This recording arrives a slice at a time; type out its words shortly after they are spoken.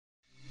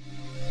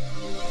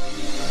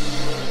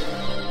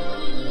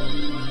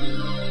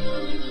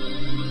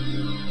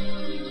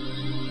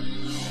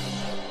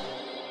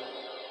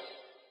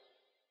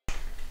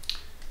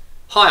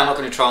Hi, and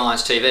welcome to Trial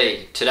Lines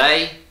TV.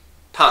 Today,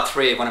 part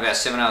 3 of one of our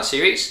seminar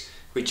series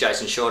with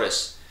Jason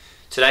Shortis.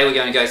 Today we're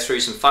going to go through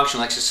some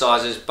functional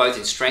exercises both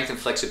in strength and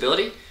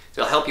flexibility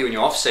that'll help you in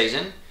your off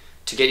season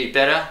to get you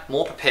better,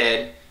 more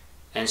prepared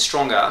and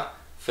stronger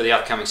for the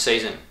upcoming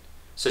season.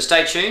 So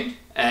stay tuned,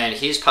 and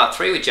here's part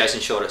 3 with Jason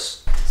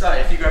Shortis. So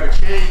if you grab a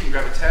chair, you can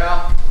grab a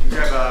towel, you can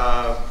grab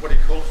a, what do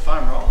you call it,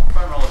 foam roll.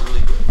 Foam roll is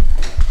really good.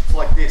 It's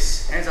like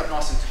this, hands up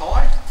nice and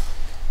tight.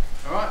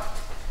 Alright,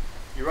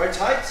 you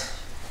rotate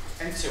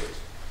and tilt.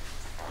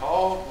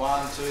 Hold,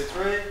 1, 2,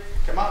 3,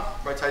 come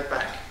up, rotate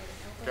back.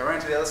 Go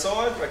around to the other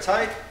side,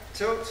 rotate,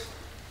 tilt,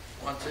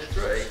 1, 2,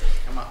 3,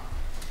 come up.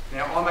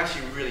 Now I'm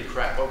actually really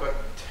crap, I've got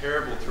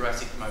terrible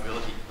thoracic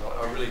mobility,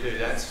 I really do.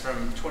 That's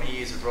from 20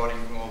 years of riding,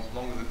 or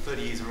longer than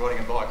 30 years of riding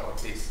a bike like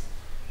this.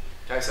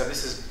 Okay, so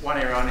this is one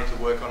area I need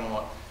to work on a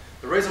lot.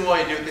 The reason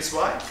why you do it this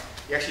way,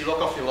 you actually lock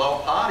off your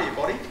lower part of your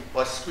body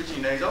by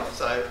switching your knees off.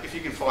 So if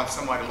you can find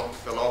some way to lock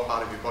the lower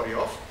part of your body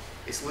off,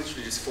 it's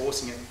literally just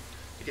forcing it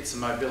to get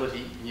some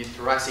mobility in your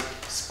thoracic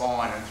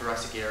spine and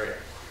thoracic area.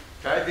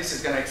 Okay, this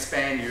is going to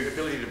expand your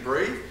ability to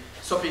breathe,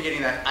 stop you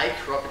getting that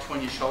ache right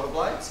between your shoulder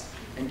blades,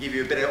 and give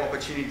you a better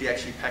opportunity to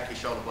actually pack your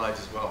shoulder blades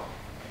as well.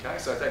 Okay,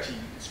 so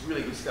it's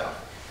really good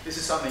stuff. This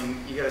is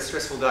something, you get a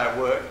stressful day at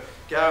work,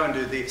 go and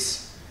do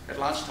this at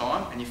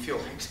lunchtime and you feel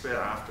heaps better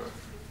after it.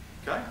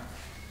 Okay?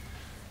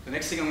 The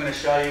next thing I'm going to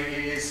show you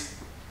is,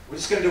 we're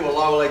just going to do a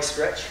lower leg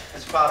stretch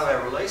as part of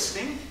our release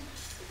thing.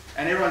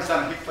 And everyone's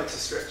done a hip flexor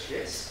stretch,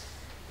 yes?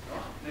 Right.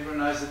 And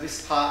everyone knows that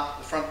this part,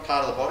 the front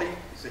part of the body,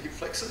 is the hip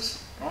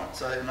flexors. Right?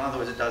 So in other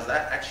words, it does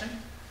that action,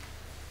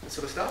 that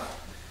sort of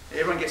stuff.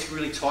 Everyone gets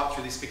really tight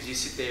through this because you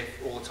sit there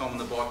all the time on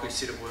the bike, or you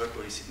sit at work,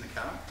 or you sit in the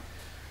car.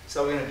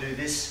 So we're going to do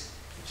this,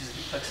 which is a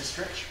hip flexor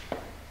stretch.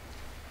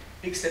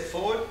 Big step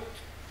forward,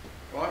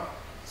 right?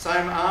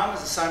 Same arm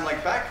as the same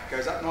leg back,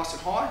 goes up nice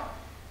and high.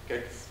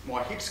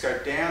 My hips go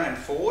down and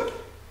forward,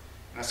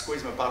 and I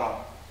squeeze my butt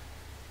on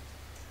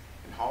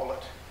and hold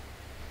it.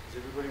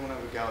 Does everybody want to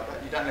have a go at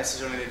that? You don't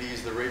necessarily need to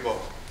use the Reebok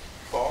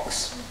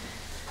box,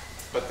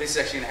 but this is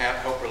actually going to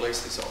help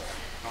release this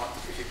off.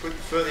 Right? If you put,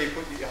 the further you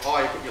put, the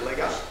higher you put your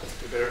leg up,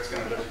 the better it's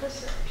going to do.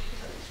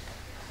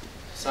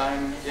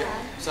 Same, yeah,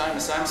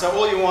 same. So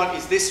all you want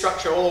is this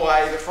structure all the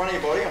way, the front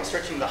of your body. I'm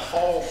stretching the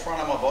whole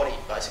front of my body,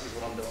 basically is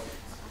what I'm doing.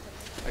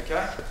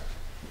 Okay?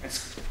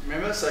 And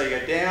remember, so you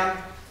go down,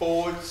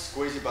 forward,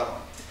 squeeze your butt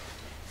on.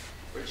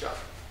 Reach up.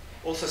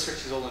 Also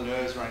stretches all the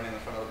nerves running in the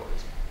front of the body.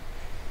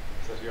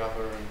 So your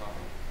upper and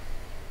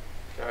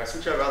lower. Okay,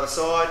 switch over other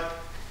side.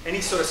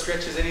 Any sort of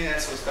stretches, any of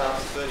that sort of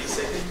stuff, 30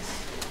 seconds.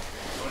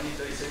 20,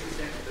 30 seconds,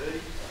 down to 30.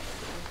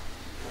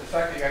 The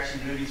fact that you're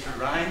actually moving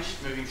through range,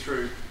 moving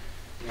through,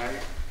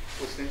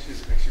 full extension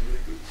is actually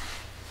really good.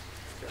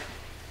 Okay.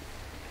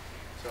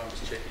 So I'm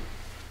just checking.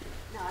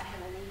 No, I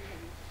have a knee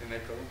problem. No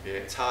problem? Yeah,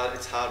 it's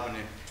hard when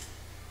you...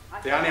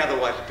 The only other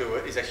way to do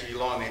it is actually you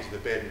lie on the edge of the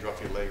bed and drop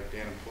your leg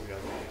down and pull your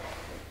other leg up.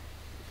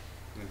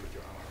 And then put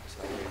your arm up. So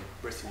you're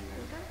resting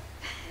your knee.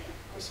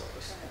 Beside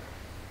us.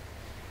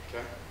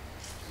 Okay.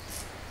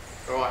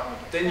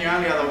 Alright, then the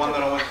only other one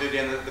that I want to do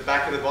down the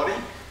back of the body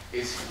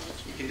is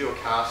you can do a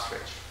calf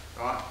stretch.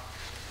 Right?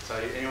 So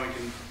anyone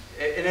can,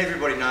 and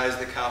everybody knows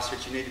the calf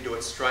stretch, you need to do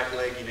it straight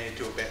leg, you need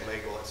to do a bent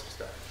leg, all that sort of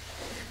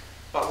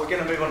stuff. But we're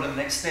going to move on to the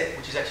next step,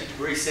 which is actually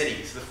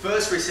resetting. So the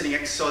first resetting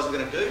exercise we're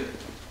going to do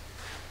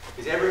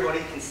is everybody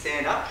can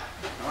stand up.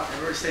 Alright,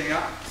 everybody standing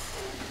up.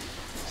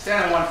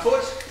 Stand on one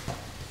foot.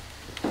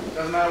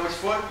 Doesn't matter which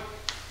foot.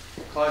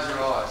 Close your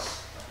eyes.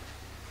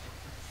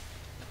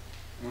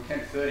 And we'll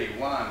count 30.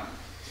 1,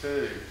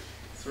 2,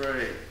 3,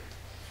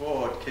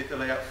 4. Keep the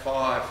leg up.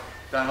 5.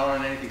 Don't hold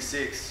on anything.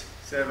 6,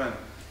 7,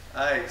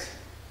 8,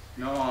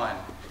 9,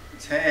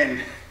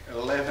 10,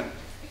 11,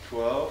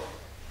 12,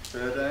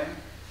 13,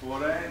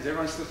 14. Is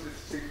everyone still?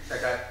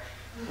 Okay.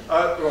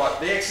 Right,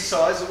 the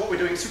exercise, what we're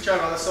doing, switch over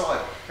to the other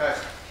side. Okay,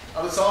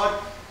 other side,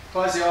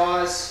 close the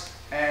eyes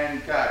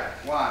and go.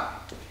 1,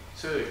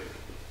 2,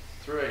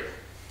 3,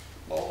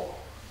 4,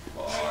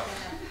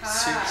 5,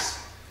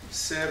 6,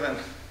 7,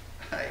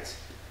 8.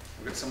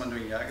 We've got someone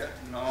doing yoga.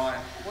 9,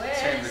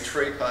 10, the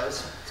tree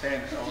pose.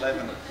 10,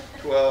 11,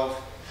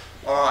 12.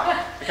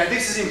 Alright, okay,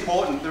 this is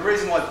important. The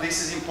reason why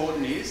this is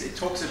important is it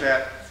talks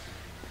about,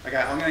 okay,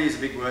 I'm going to use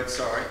a big word,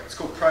 sorry. It's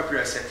called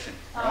proprioception.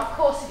 Right? Of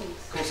course it is.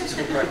 Of course it's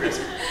called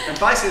proprioception. And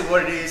basically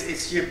what it is,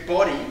 it's your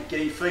body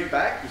getting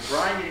feedback, your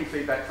brain getting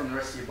feedback from the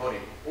rest of your body.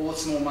 All the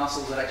small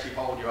muscles that actually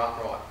hold you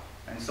upright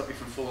and stop you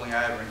from falling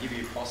over and give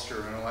you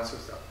posture and all that sort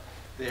of stuff.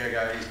 There you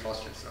go, here's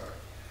posture, sorry.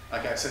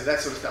 Okay, so that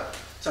sort of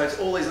stuff. So it's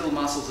all these little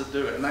muscles that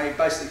do it, and they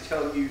basically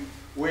tell you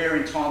where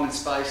in time and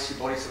space your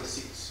body sort of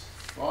sits,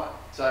 right?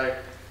 So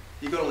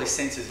you've got all these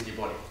sensors in your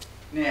body.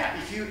 Now,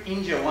 if you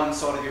injure one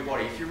side of your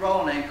body, if you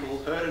roll an ankle,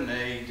 hurt a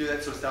knee, do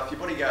that sort of stuff, your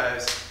body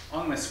goes,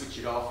 I'm going to switch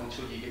it off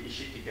until you get your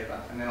shit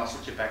together, and then I'll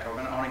switch it back on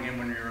again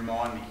when you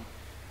remind me.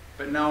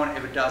 But no one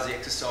ever does the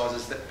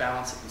exercises that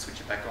balance it and switch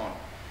it back on.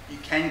 You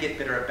can get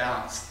better at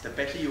balance. The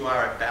better you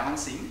are at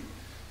balancing,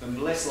 the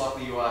less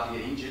likely you are to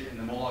get injured and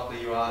the more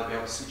likely you are to be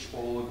able to switch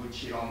all the good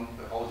shit on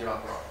that holds you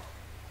upright.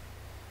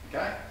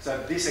 Okay, so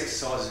this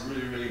exercise is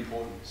really, really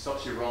important.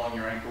 Stops you rolling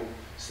your ankle,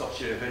 stops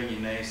you hurting your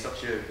knee,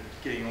 stops you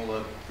getting all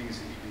the things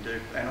that you can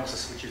do, and also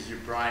switches your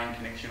brain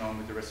connection on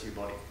with the rest of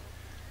your body.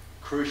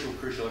 Crucial,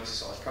 crucial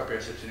exercise,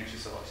 proprioception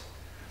exercise.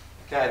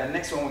 Okay, the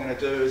next one we're going to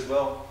do as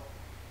well,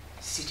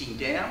 sitting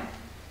down,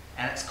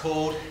 and it's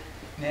called,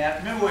 now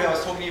remember where I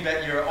was talking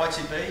about your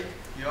ITB?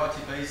 Your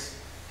ITBs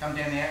come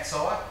down the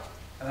outside,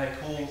 and they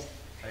pull,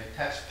 they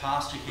attach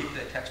past your hip,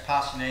 they attach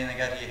past your knee, and they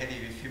go to your head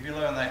of your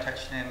fibula, and they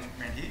attach down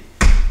around here.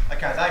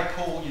 Okay,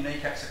 they pull your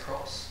kneecaps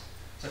across.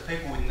 So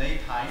people with knee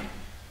pain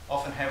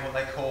often have what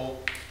they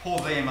call poor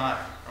VMO,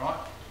 right?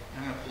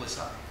 I'm going to pull this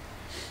up.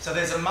 So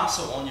there's a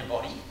muscle on your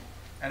body,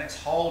 and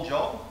its whole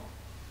job,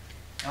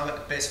 and I've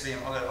got the best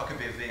VMO, I could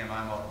be a VMO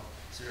model.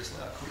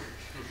 Seriously, I could,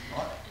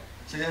 right?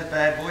 See those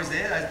bad boys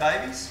there, those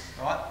babies,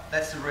 right?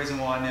 That's the reason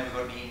why I never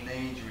got any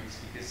knee injuries,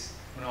 because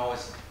when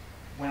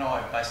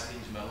I basically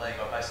injured my leg,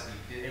 I basically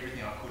did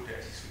everything I could to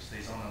actually switch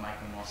these on and make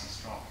them nice and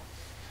strong.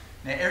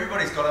 Now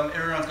everybody's got them,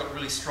 everyone's got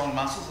really strong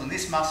muscles, and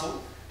this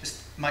muscle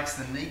just makes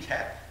the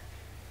kneecap,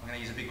 I'm going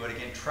to use a big word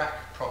again,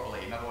 track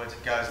properly. In other words,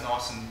 it goes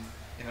nice and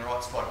in the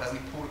right spot. It doesn't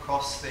get pulled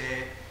across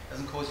there,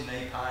 doesn't cause you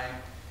knee pain.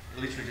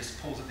 It literally just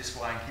pulls it this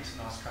way and keeps a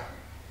nice tracking.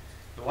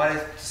 The way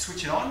to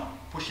switch it on,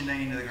 push your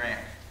knee into the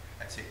ground.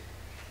 That's it.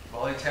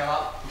 Roll your towel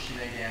up, push your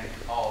knee down.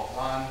 Hold.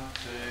 1,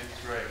 2,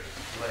 3.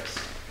 Release.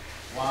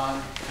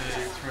 1,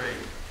 2, 3.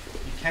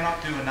 You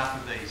cannot do enough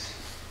of these.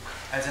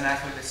 As an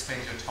athlete that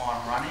spends your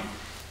time running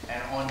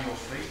and on your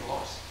feet a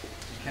lot,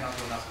 you cannot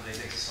do enough of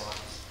these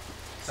exercises.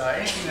 So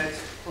anything that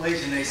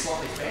leaves your knee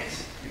slightly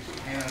bent, you put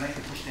your hand underneath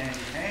and push down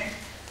with your hand.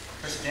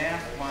 Press it down.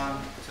 1,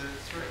 2,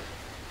 3.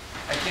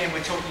 Again,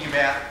 we're talking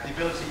about the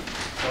ability,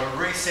 so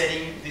we're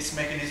resetting this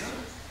mechanism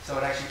so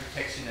it actually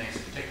protects your knees,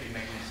 it's a protective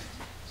mechanism.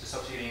 So it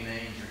stops you getting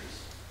knee injuries.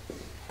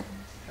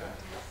 Okay.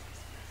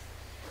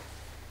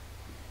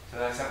 So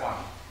that's that one.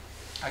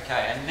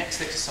 Okay, and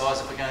next exercise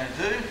that we're going to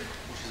do,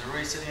 which is a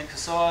resetting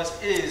exercise,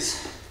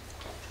 is,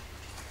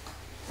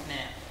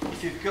 now,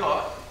 if you've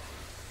got,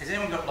 has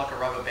anyone got like a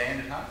rubber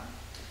band at home?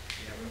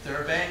 If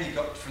they're a band you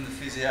got from the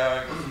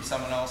physio, you got from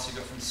someone else, you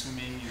got from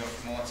swimming, you got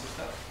from all that sort of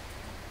stuff.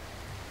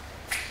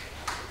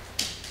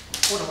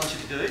 What I want you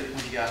to do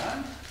when you go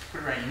home,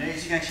 put it around your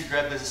knees. You can actually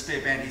grab, there's a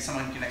spare band here,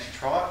 someone can actually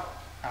try it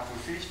after we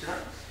finish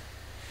today,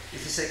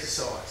 is this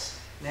exercise.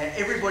 Now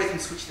everybody can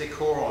switch their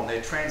core on,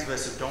 their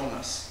transverse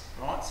abdominis,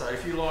 right? So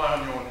if you lie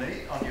on your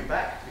knee, on your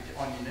back,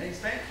 on your knees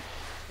bent,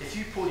 if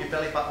you pull your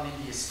belly button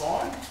into your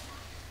spine,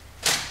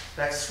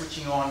 that's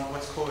switching on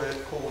what's called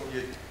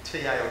your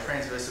TA or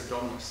transverse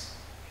abdominis.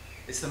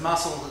 It's the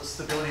muscle, the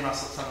stability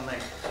muscle that's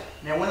underneath.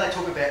 Now when they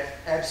talk about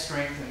ab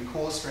strength and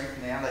core strength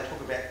now, they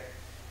talk about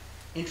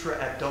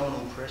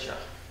intra-abdominal pressure.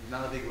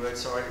 Another big word,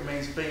 sorry. It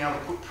means being able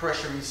to put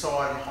pressure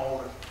inside and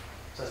hold it.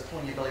 So it's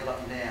pulling your belly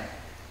button down.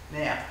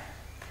 Now,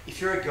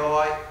 if you're a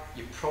guy,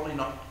 you're probably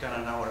not going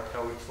to know what a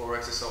pelvic floor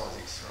exercise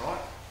is,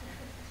 right?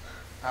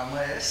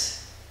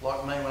 Unless,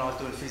 like me when I was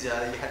doing physio,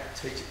 you had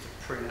to teach it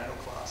for prenatal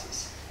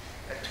classes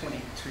at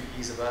 22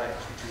 years of age,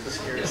 which was the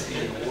scariest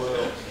thing in the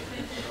world.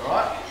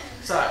 Alright?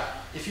 So,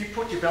 if you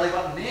put your belly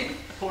button in,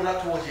 pull it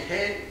up towards your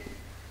head,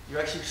 you're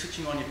actually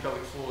switching on your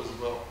pelvic floor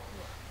as well.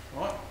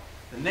 Right?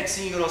 The next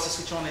thing you can also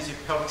switch on is your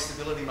pelvic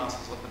stability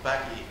muscles, like the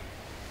back here.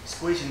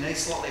 Squeeze your knees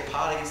slightly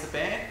apart against the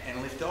band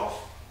and lift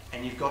off,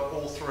 and you've got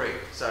all three.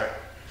 So,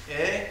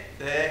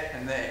 there,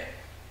 and there.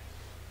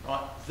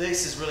 Right?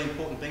 This is really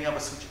important. Being able to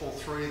switch all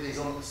three of these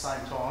on at the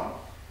same time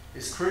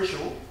is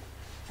crucial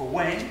for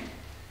when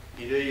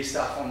you do your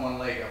stuff on one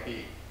leg up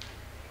here.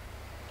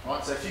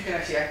 Right? So if you can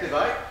actually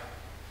activate,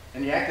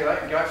 and you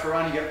activate and go out for a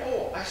run, you go,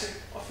 oh, actually,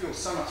 I feel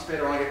so much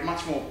better. I get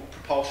much more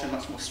propulsion,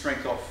 much more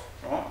strength off.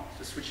 Right?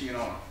 Just switching it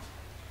on.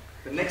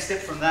 The next step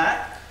from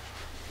that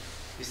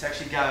is to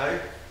actually go,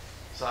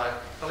 so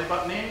belly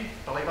button in,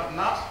 belly button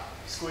up,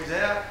 squeeze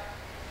out,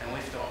 and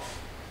lift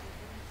off.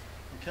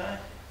 Okay?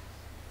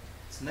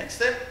 That's the next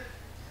step.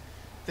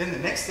 Then the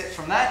next step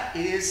from that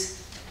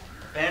is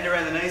band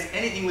around the knees.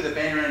 Anything with a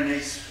band around the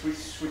knees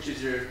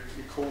switches your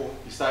core, your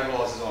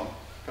stabilisers on,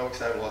 pelvic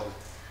stabilisers.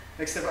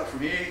 Next step up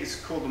from here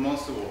is called the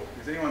monster walk.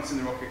 Has anyone seen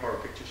the Rocky Horror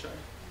Picture Show?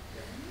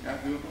 Yeah?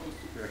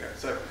 Okay,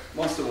 so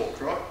monster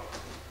walk, right?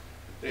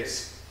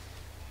 This.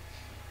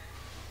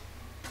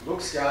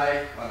 Looks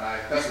gay, I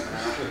know, doesn't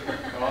matter.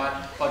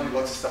 Right? I do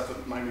lots of stuff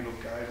that made me look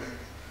gay,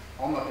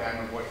 but I'm not gay,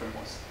 my boyfriend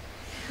was.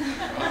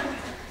 Right?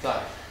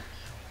 So,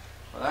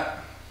 like that.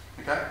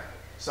 Okay?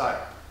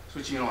 So,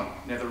 switching it on.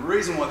 Now the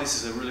reason why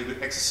this is a really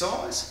good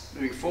exercise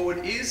moving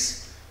forward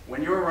is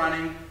when you're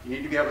running, you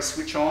need to be able to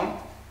switch on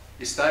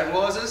your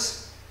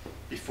stabilisers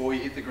before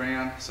you hit the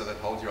ground so that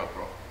holds you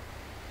upright.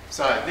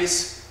 So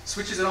this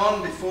switches it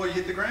on before you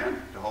hit the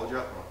ground to hold you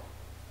upright.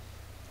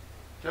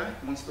 Okay,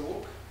 monster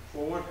walk,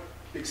 forward,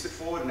 big step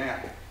forward and out.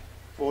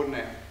 Forward and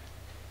out.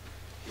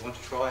 If you want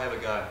to try, have a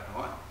go,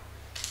 alright?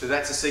 So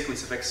that's a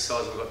sequence of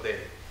exercise we've got there.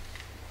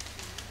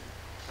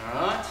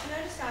 Alright? Can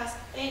I just ask,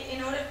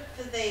 in order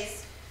for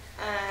these,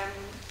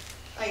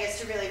 I guess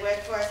to really work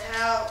for us,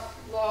 how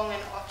long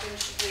and often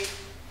should we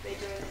be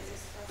doing these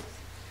exercises?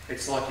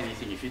 it's like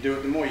anything. If you do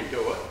it, the more you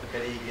do it, the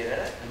better you get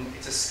at it, and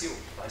it's a skill,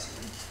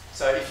 basically.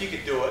 So if you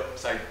could do it,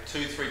 say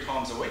 2-3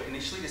 times a week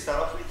initially to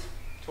start off with,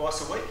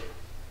 twice a week,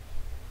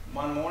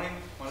 one morning.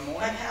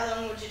 Like how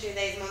long would you do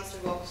these monster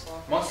walks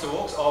for? Monster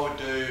walks, I would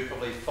do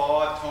probably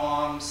 5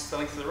 times the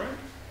length of the room.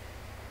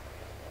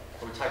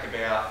 It would take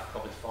about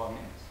probably 5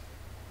 minutes.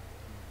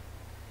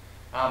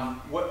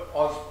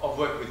 I've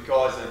worked with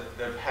guys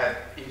that have had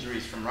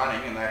injuries from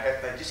running, and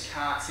they just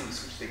can't seem to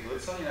switch their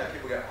glutes on. You know,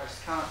 people go, I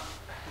just can't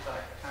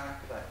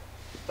activate.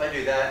 If they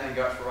do that and then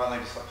go out for a run, they're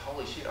just like,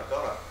 holy shit, I've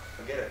got it,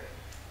 forget it.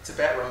 It's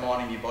about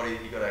reminding your body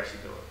that you've got to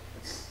actually do it.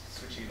 It's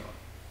switching on.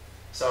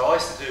 So I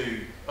used to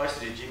do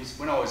gyms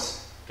when I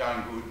was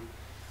going good.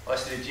 I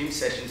used to do gym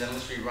sessions and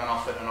literally run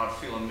off it, and I'd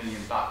feel $1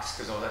 million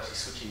because I was actually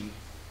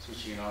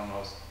switching on.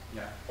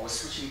 I was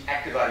switching,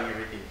 activating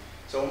everything.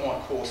 So all my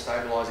core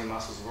stabilising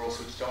muscles were all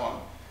switched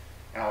on,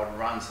 and I would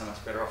run so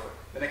much better off it.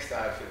 The next day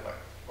I feel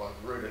like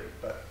rooted,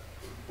 but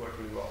it worked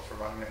really well for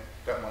running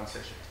that one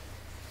session.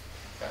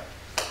 Okay.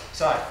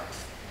 So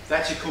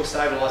that's your core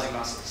stabilising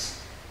muscles.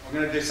 I'm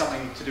going to do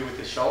something to do with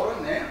the shoulder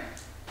now,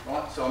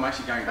 right? So I'm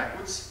actually going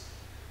backwards.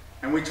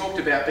 And we talked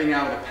about being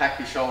able to pack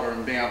your shoulder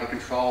and being able to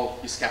control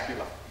your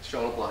scapula,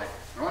 shoulder blade,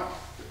 right?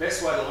 The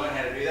best way to learn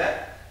how to do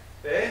that,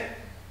 there,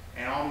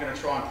 and I'm going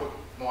to try and put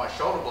my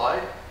shoulder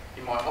blade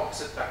in my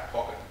opposite back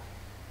pocket.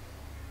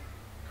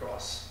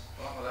 Cross,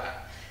 like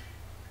that.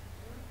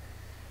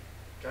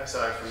 Okay,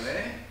 so from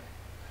there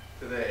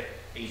to there.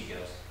 Easy,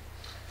 girls.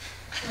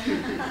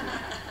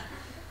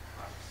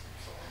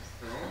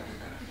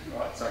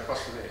 Right, so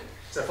across to there.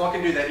 So if I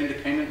can do that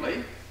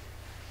independently,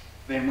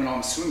 then when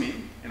I'm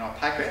swimming and I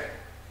pack it,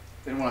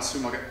 then when I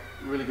swim I get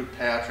really good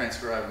power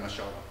transfer over my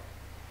shoulder.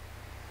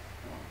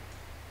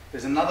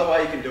 There's another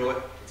way you can do it.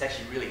 It's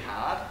actually really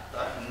hard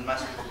though, and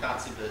most people can't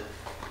seem to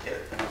get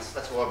it. And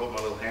that's why I brought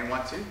my little hand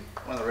weights in.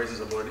 One of the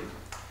reasons I brought it in.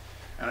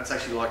 And it's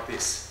actually like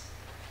this.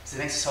 It's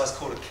an exercise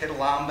called a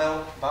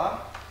kettlebell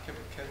bar.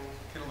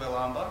 Kettlebell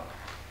arm bar.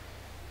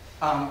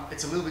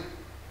 It's a little bit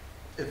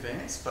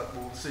advanced, but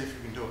we'll see if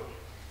we can do it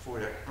for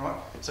you. Right?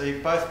 So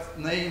you both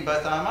knee and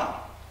both arm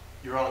up.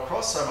 You roll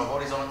across, so my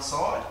body's on its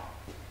side.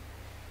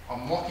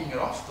 I'm locking it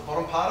off, the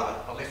bottom part of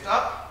it. I lift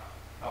up,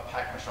 I'll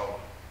pack my shoulder.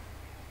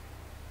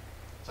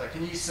 So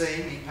can you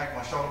see me pack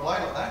my shoulder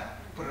blade like that?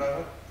 Put it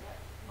over,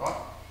 right?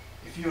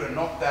 If you were to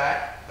knock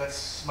that,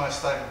 that's the most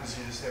stable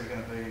position it's ever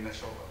going to be in the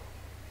shoulder.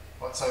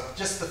 Right, so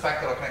just the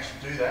fact that I can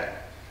actually do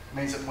that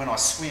means that when I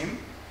swim,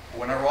 or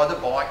when I ride the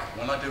bike,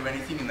 when I do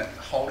anything in that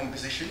holding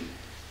position,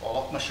 I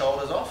lock my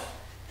shoulders off,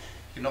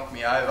 you knock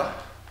me over,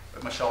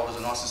 but my shoulders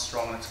are nice and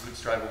strong and it's a good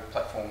stable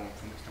platform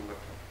from which to work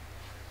from.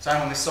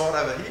 Same on this side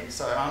over here,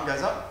 so arm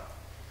goes up.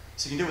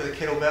 So you can do it with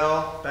a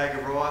kettlebell, bag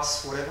of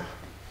rice, whatever.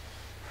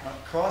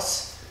 Right,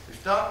 cross,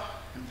 lift up,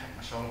 and pack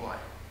my shoulder blade.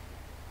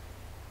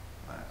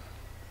 Right.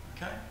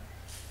 Okay?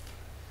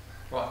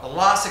 Right, the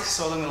last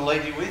exercise I'm going to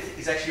leave you with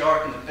is actually, I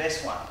reckon, the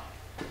best one.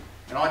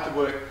 And I have to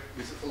work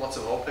with lots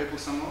of old people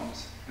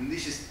sometimes, and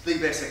this is the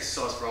best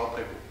exercise for old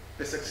people.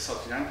 Best exercise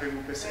for young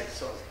people, best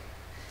exercise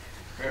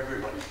for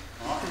everybody.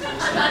 Right?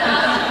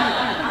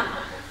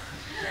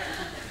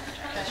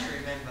 Just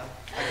remember.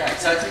 Okay,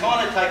 so it's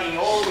kind of taking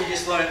all we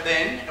just learnt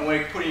then and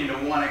we're putting it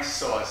into one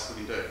exercise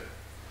we can do.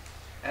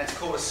 And it's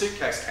called a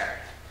suitcase carry.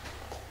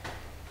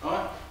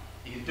 Right?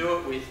 You can do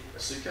it with a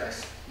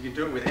suitcase, you can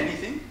do it with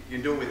anything, you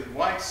can do it with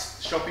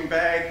weights, shopping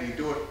bag, you can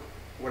do it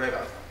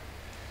whatever.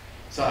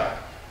 So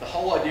the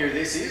whole idea of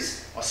this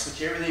is I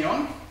switch everything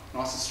on,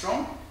 nice and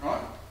strong,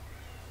 right?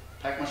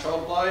 Pack my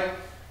shoulder blade,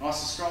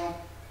 nice and strong.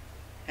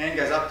 Hand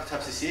goes up to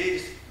touch this ear.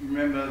 Just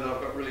remember that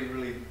I've got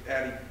really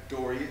outy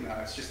door ears. No,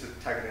 it's just to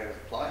take it out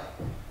of play.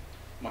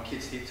 My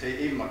kids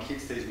even my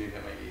kids tease me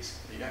about my ears.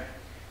 There you go.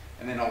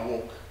 And then I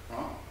walk,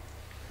 right?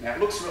 Now it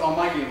looks, I'm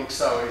making it look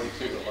so easy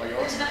too, like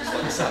just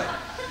like you say.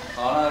 I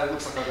know it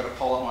looks like I've got a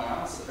pole up my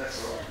arse, but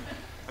that's all right.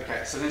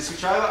 Okay, so then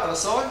switch over, other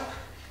side,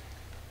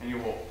 and you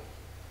walk.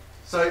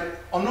 So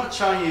I'm not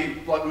showing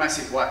you like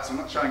massive weights. I'm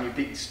not showing you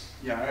big,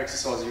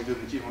 exercises you do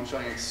in the gym. I'm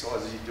showing you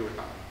exercises you do at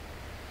home.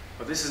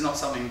 But this is not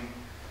something.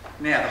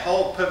 Now the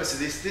whole purpose of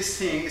this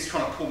thing is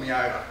trying to pull me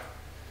over,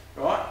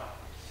 right?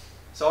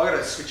 So I've got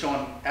to switch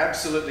on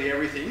absolutely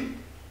everything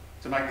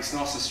to make this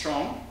nice and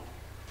strong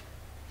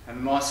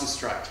and nice and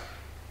straight.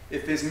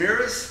 If there's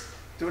mirrors,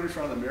 do it in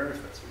front of the mirror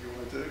if that's what you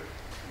want to do.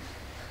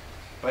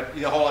 But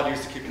the whole idea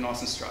is to keep it nice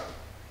and straight.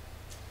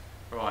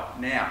 Right,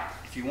 now,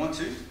 if you want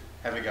to,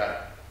 have a go.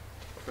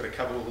 I've got a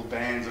couple of little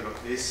bands, I've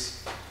got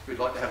this. If you'd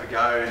like to have a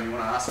go and you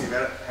want to ask me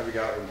about it, have a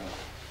go at it more.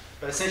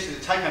 But essentially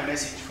the take-home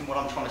message from what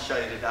I'm trying to show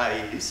you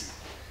today is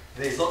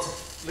there's lots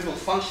of little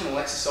functional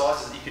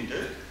exercises that you can do.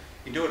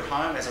 You can do it at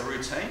home as a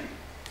routine.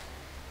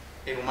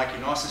 It'll make you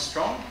nice and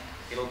strong.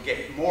 It'll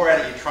get more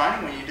out of your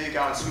training when you do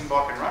go and swim,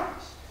 bike and run.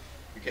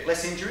 You get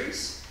less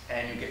injuries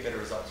and you'll get better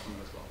results from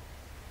it as well.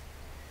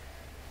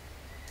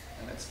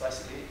 And that's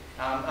basically it.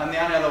 And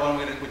the only other one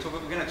we're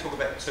going to talk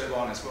about the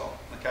turbine as well,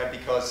 okay?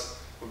 Because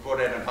we've brought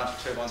out a bunch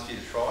of turbines for you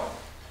to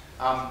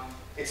try.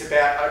 It's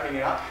about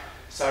opening it up.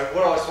 So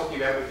what I was talking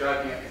about with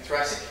opening up your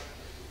thoracic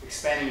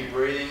expanding your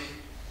breathing.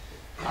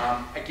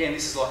 Again,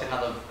 this is like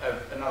another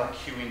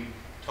cueing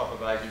type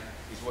of agent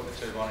is what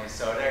the turbine is.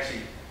 So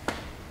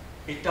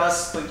it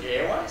does split your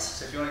airways.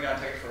 So if you want to go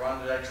and take it for a run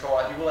today,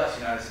 try it. You will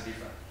actually notice a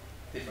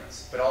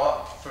difference.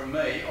 But for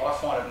me, I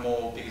find it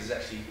more because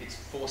it's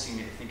forcing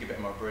me to think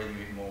about my breathing a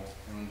bit more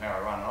and how I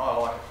run. And I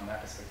like it from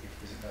that perspective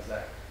because it does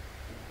that.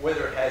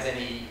 Whether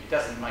it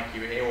doesn't make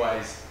your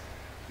airways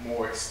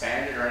more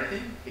expanded or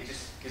anything, it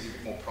just gives you a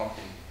bit more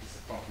prompting. It's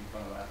the prompting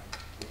kind of that.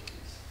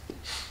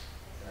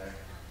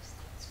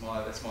 So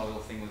that's my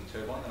little thing with the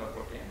turbine that I've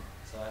brought down.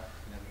 So you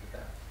can have a look at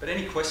that. But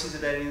any questions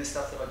about any of the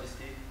stuff that I just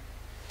did?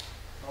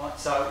 Alright,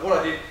 so what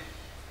I did,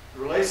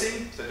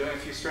 releasing, so doing a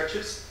few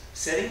stretches,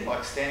 setting,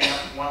 like standing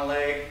up with one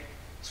leg,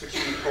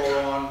 switching your core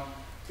on,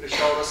 bit of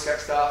shoulder scap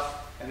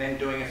stuff, and then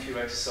doing a few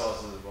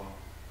exercises as well.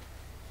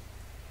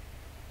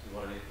 Is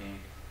what I did here.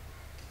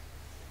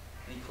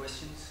 Any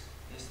questions?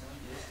 Yes, no,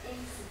 yes?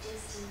 Any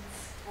suggestions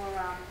for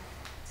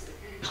sort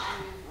of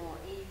in or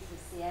ease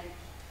the sciatic?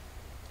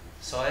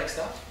 Sciatic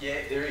stuff? Yeah,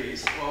 there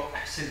is. Well,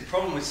 see, the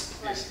problem is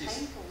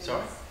Painful,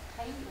 sorry?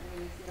 Painful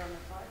when you sit on the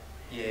floor.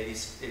 Yeah, it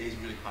is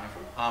really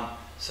painful.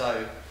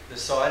 So the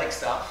sciatic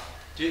stuff,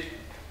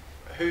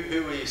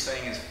 who are you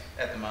seeing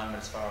at the moment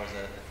as far as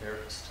a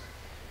therapist?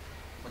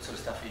 What sort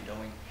of stuff are you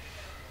doing?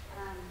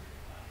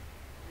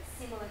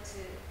 Similar to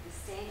the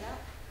stand-up.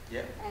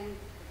 Yep. And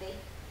the bed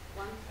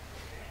one.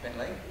 Bent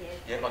leg?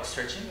 Yeah. Yeah, like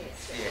stretching?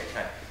 Yes. Yeah,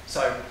 okay.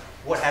 So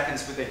what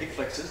happens with the hip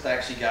flexors, they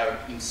actually go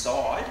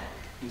inside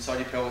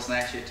your pelvis, and they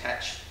actually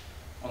attach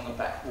on the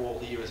back wall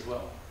here as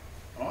well.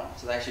 Right?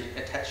 So they actually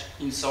attach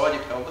inside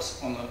your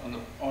pelvis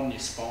on your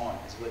spine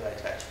is where they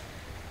attach.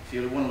 If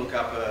you want to look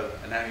up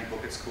an anatomy book,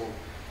 it's called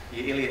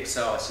your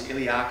iliopsoas, your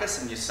iliacus,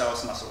 and your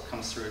psoas muscle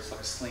comes through. It's like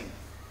a sling,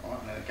 right?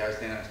 And then it goes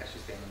down and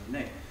attaches down on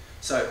your knee.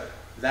 So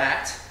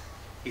that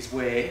is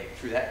where,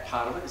 through that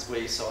part of it, is where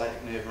your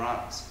sciatic nerve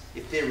runs.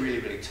 If they're really,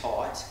 really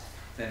tight,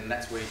 then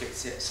that's where you get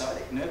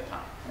sciatic nerve pain,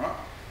 right?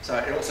 So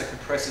it also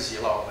compresses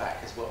your lower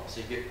back as well.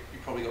 So you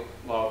probably got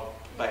lower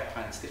back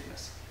pain and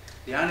stiffness.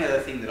 The only other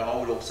thing that I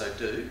would also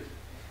do,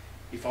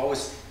 if I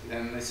was,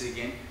 and this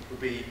again, would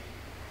be,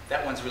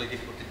 that one's really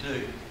difficult to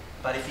do,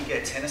 but if you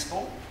get a tennis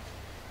ball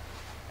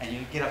and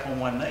you get up on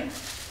one knee,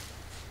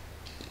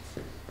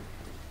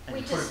 and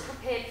We you put just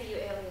prepared for you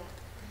earlier.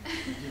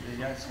 you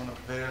just want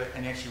to prepare it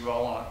and you actually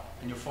roll on it,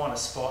 and you'll find a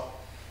spot.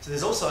 So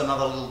there's also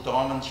another little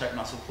diamond-shaped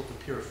muscle called the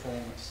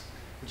piriformis,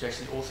 which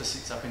actually also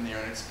sits up in there,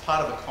 and it's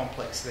part of a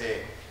complex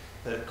there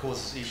that it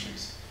causes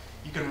issues.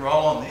 You can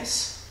roll on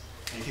this,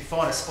 and if you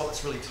find a spot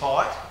that's really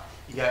tight,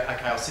 you go,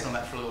 okay, I'll sit on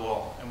that for a little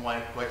while and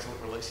wait till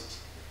it releases.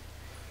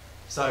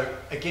 So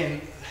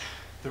again,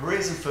 the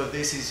reason for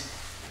this is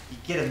you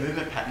get a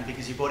movement pattern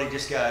because your body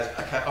just goes,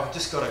 okay, I've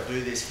just got to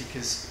do this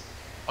because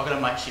I've got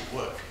to make shit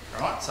work,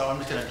 right? So I'm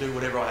just going to do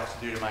whatever I have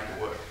to do to make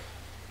it work.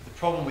 The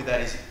problem with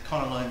that is it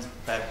kind of learns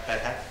bad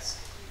habits.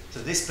 So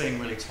this being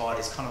really tight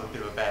is kind of a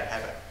bit of a bad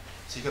habit.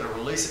 So you've got to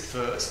release it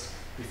first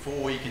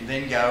before you can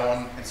then go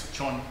on and switch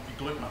on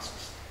your glute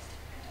muscles.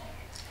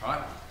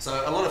 Right? So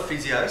a lot of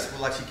physios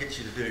will actually get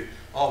you to do,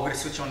 oh, we're going to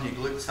switch on your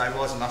glute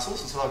stabilizer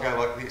muscles, and so they'll go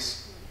like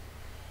this.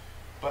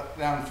 But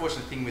the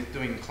unfortunate thing with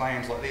doing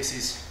clams like this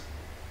is,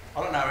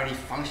 I don't know any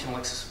functional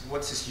exercise,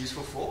 what's this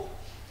useful for?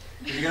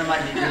 Because you're going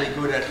to make me really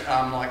good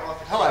at, like,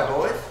 hello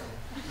boy.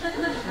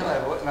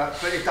 Hello boy. No,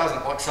 but it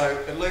doesn't. Like,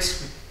 so at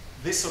least with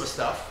this sort of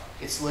stuff,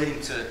 it's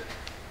leading to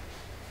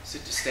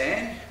sit to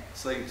stand,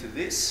 it's leading to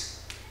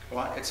this,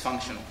 right? It's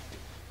functional,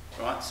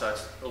 right? So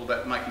it's all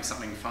about making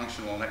something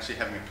functional and actually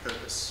having a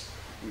purpose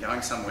and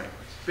going somewhere.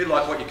 A bit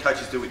like what your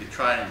coaches do with your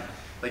training.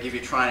 They give you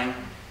training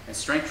and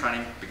strength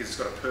training because it's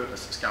got a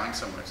purpose. It's going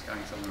somewhere. It's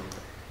going somewhere with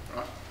it,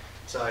 right?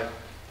 So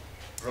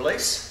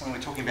release, when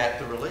we're talking about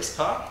the release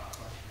part,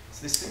 it's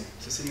this thing.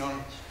 So sitting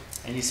on,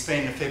 and you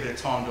spend a fair bit of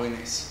time doing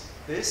this,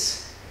 and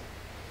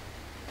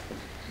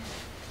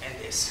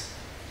this.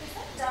 Is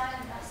that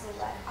diamond muscle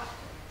like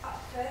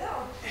up further or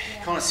down?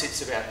 It kind of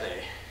sits about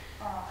there.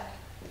 Oh, okay.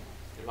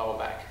 The lower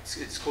back.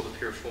 It's called the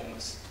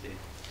piriformis. Yeah.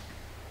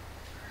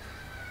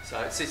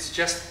 So it's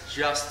just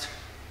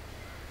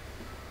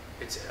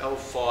it's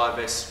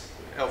L5S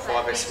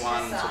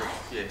L5S1 sort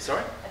of, yeah.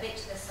 Sorry. A bit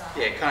to the side.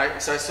 Yeah, kind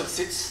of. So it sort of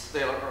sits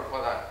there like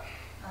that.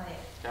 Oh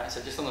yeah. Okay,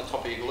 so just on the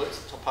top of your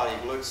glutes, top part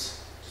of your glutes,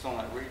 just on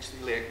that ridge, the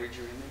iliac ridge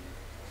you're in there.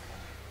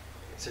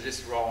 So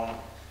just roll on it.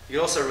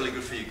 You're also really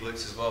good for your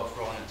glutes as well,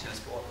 rolling in a tennis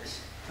ball like this.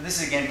 So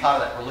this is again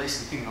part of that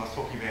releasing thing that I was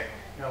talking about.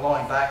 You know,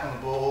 lying back on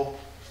the ball,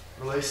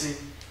 releasing,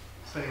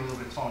 spending a little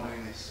bit of time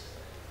doing this.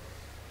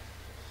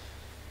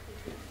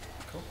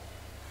 Cool.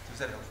 Was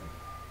that helpful?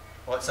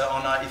 Right, so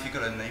I know if you've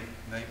got a knee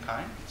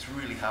pain, it's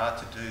really hard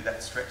to do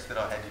that stretch that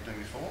I had you doing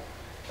before.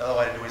 The other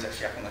way to do it is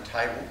actually up on the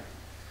table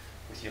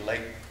with your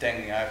leg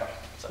dangling over.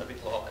 So a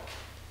bit like.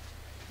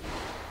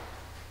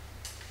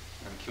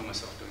 I'm going to kill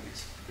myself doing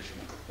this.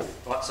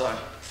 Right, so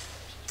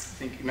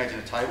imagine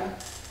a table.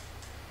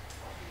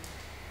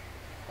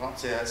 Right,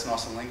 see how it's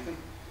nice and lengthened,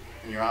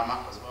 and your arm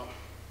up as well.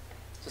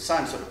 It's the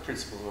same sort of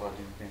principle that I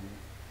did then.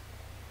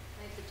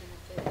 Maybe do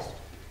it first.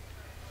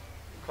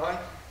 Okay?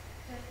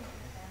 Perfect.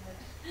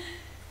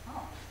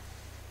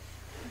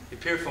 The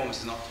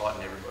piriformis is not tight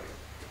in everybody.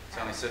 It's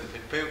only certain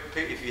people.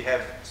 If you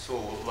have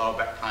sore lower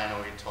back pain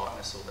or your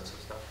tightness or that sort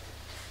of stuff,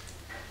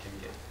 can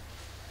get.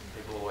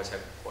 People always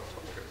have quite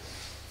tight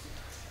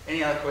piriformis.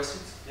 Any other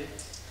questions? Yeah?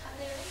 Are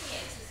there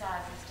any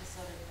exercises to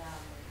sort of,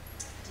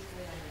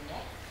 particularly on the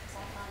neck? Because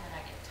I find that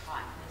I get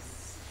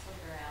tightness sort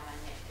of around my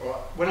neck. All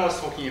right. When I was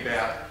talking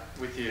about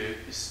with your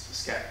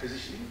scap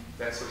positioning,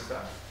 that sort of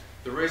stuff,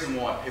 the reason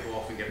why people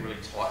often get really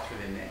tight through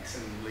their necks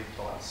and leave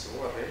tight and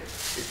sore up there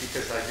is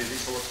because they do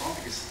this all the time,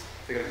 because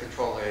they're going to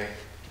control their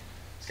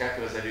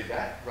scapula as they do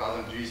that,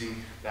 rather than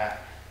using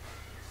that.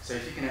 So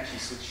if you can actually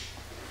switch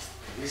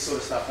this sort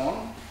of stuff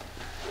on,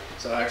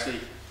 so actually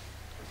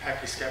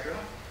pack your scapula,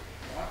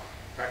 right,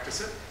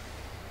 practice it,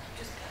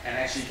 and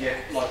actually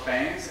get like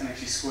bands and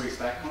actually squeeze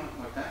back on it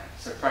like that.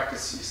 So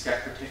practice your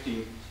scap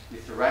protecting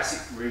your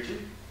thoracic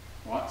region,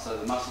 right, so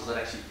the muscles that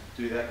actually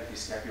do that with your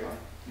scapula,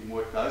 you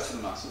work those for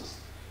the muscles,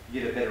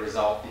 you get a better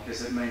result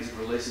because it means it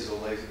releases all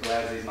these,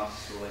 allows these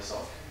muscles to release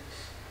off.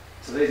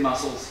 So these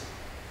muscles,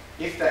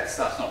 if that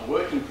stuff's not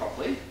working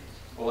properly,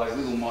 all those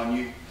little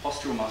minute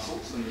postural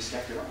muscles in your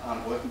scapula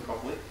aren't working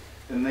properly,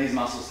 then these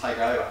muscles take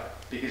over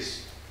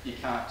because you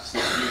can't just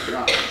not use your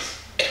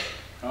arms,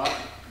 right?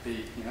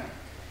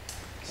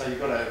 So you've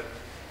got to,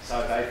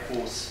 so they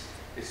force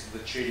this the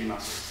tooting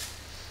muscles.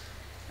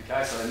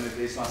 Okay, so they move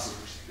these muscles,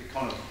 which are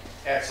kind of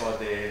outside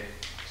their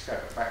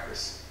scope of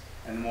practice.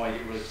 And then why you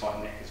get really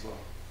tight neck as well.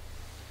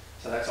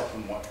 So that's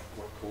often what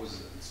causes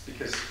it. It's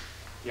because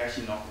you're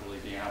actually not really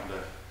being able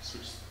to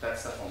switch that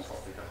stuff on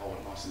properly to hold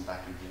it nice and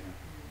back and down.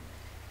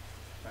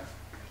 Okay.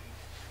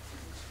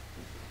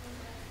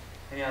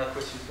 Any other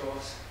questions,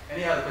 guys?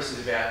 Any other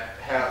questions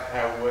about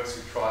how it works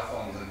with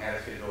triathlons and how to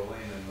fit it all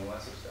in and all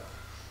that sort of stuff?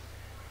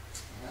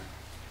 Okay.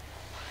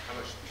 How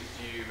much do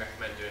you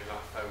recommend doing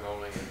like foam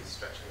rolling and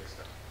stretching and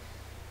stuff?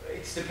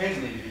 It depends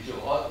on the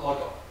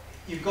individual.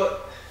 You've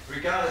got,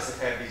 regardless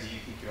of how busy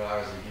you think you are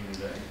as a human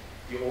being,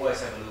 you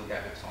always have a little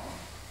gap of time.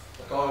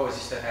 Like I always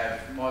used to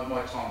have, my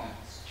time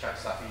to chuck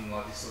stuff in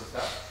like this sort of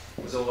stuff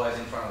was always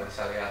in front of the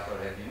telly after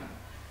I'd had dinner.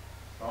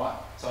 Right?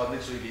 So I'd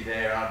literally be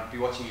there and I'd be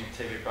watching a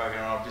TV program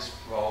and I'd just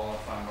roll on the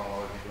phone while I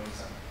would be doing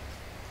something.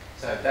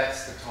 So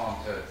that's the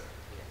time to,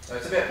 so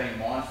it's about being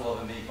mindful of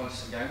it and being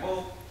conscious and going,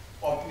 well,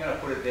 I'm going to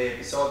put it there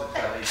beside the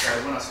telly, so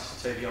when I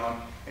switch the TV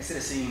on, instead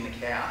of sitting in the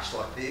couch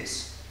like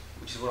this,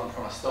 which is what I'm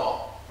trying to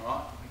stop,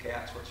 right?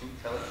 Couch watching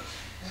telly.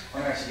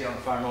 I'm actually get on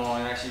the phone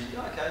line and actually,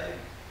 okay, yeah.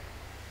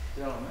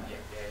 You know what I mean?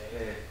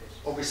 Yeah.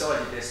 Or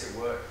beside your desk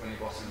at work when your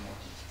boss isn't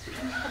watching.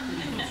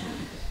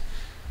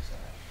 So,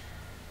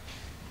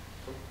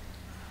 cool.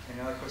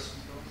 Any other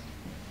questions, guys?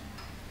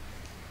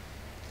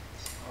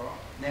 All right.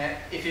 Now,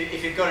 if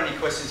you've got any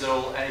questions at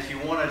all, and if you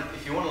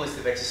want a list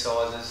of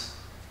exercises,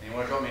 and you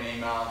want to drop me an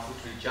email, feel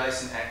free to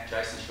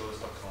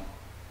jason@jasonshortis.com.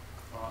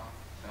 All right.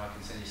 And I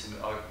can send you some.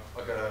 I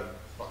got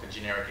a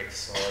generic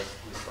exercise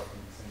list I can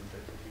send you to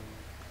if you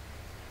want.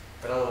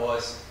 But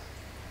otherwise,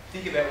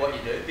 think about what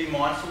you do. Be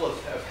mindful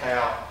of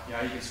how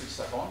you can switch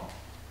stuff on.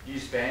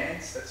 Use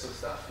bands, that sort of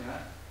stuff.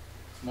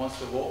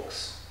 Monster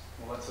walks,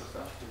 all that sort of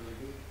stuff. They're really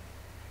good.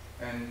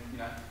 And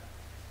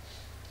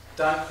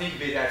don't think a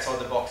bit outside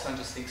the box. Don't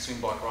just think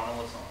swing, bike, run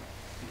all the time.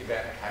 Think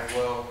about, okay,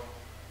 well,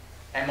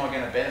 am I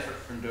going to benefit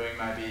from doing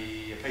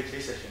maybe a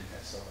PT session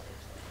outside?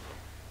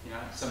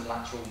 Some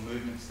lateral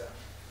movement stuff.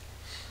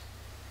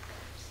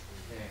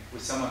 Yeah,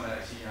 with someone that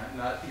actually,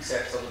 thinks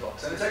outside the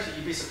box. And it's actually,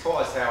 you'd be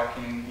surprised how it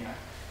can,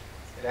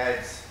 it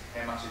adds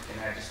how much it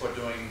can add just by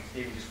doing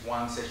even just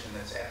one session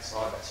that's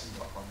outside that swing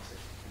bike running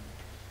session.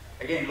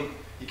 Again, look,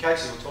 your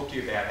coaches will talk to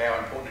you about how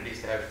important it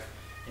is to have,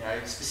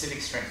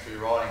 specific strength through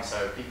riding,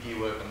 so big gear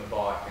work on the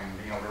bike and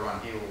being able to run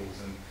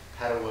hills and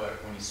paddle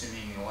work when you're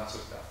swimming and all that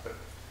sort of stuff. But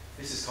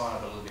this is kind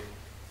of a little bit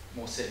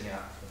more setting it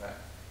up for that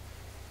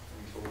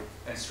moving forward.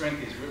 And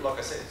strength is, like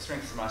I said,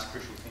 strength is the most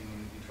crucial thing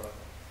in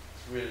triathlon.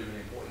 It's really,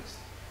 really important.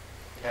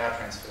 Power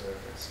transfer,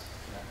 it's,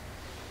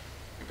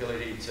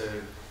 ability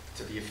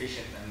to be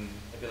efficient and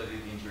ability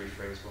to be injury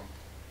free as well.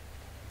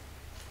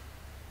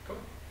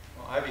 Cool.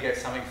 Well, I hope you get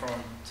something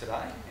from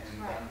today,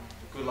 and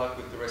good luck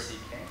with the rest of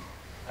your camp.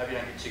 I hope you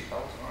don't get too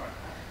cold tomorrow.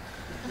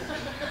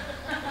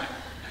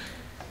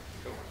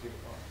 Cool.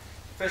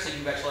 Firstly,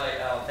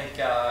 thank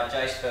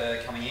Jace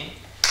for coming in.